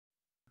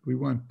We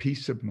want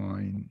peace of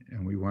mind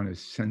and we want a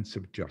sense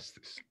of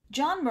justice.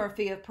 John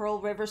Murphy of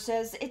Pearl River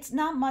says it's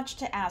not much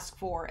to ask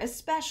for,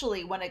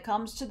 especially when it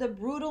comes to the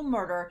brutal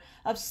murder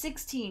of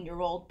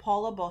 16-year-old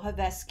Paula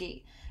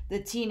Bohovesky.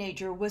 The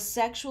teenager was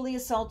sexually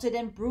assaulted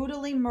and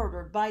brutally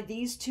murdered by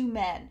these two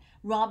men,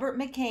 Robert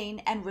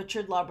McCain and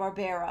Richard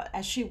LaBarbera,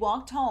 as she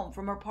walked home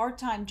from her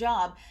part-time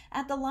job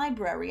at the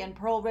library in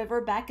Pearl River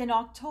back in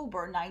October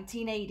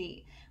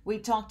 1980. We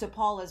talked to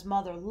Paula's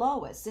mother,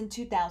 Lois, in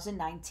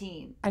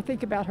 2019. I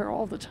think about her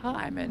all the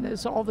time, and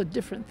there's all the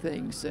different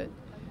things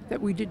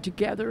that we did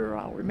together.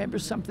 I'll remember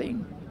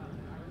something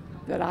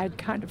that I'd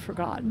kind of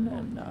forgotten,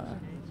 and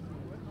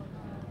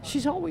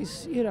she's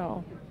always,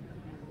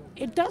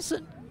 it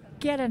doesn't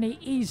get any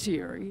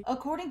easier.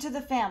 According to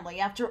the family,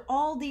 after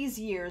all these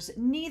years,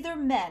 neither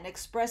men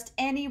expressed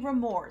any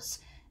remorse.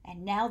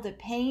 And now the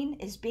pain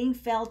is being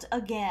felt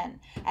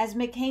again, as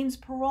McCain's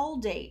parole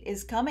date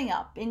is coming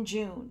up in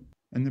June.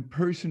 And the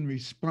person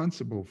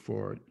responsible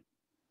for it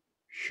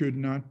should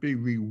not be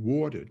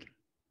rewarded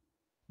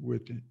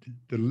with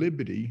the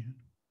liberty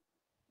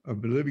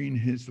of living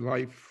his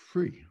life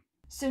free.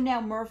 So now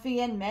Murphy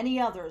and many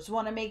others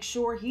want to make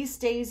sure he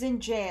stays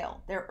in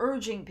jail. They're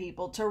urging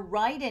people to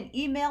write and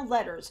email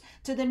letters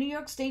to the New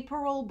York State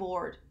Parole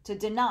Board to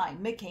deny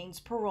McCain's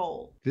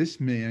parole. This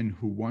man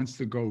who wants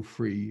to go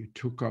free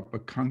took up a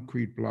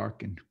concrete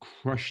block and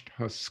crushed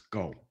her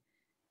skull,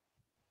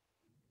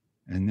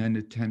 and then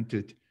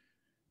attempted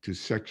to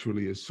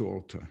sexually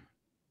assault her.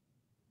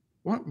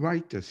 What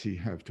right does he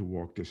have to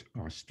walk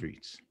our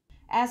streets?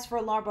 As for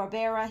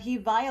LaBarbera, he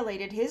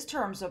violated his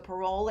terms of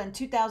parole in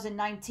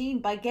 2019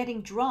 by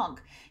getting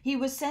drunk. He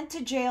was sent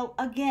to jail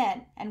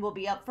again and will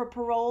be up for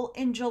parole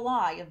in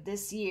July of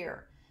this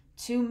year.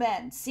 Two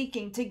men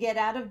seeking to get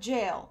out of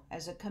jail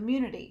as a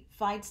community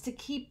fights to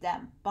keep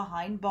them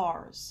behind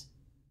bars.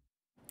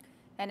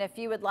 And if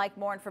you would like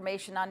more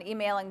information on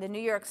emailing the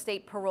New York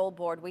State Parole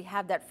Board, we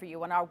have that for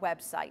you on our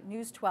website,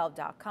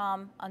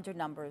 news12.com, under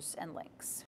numbers and links.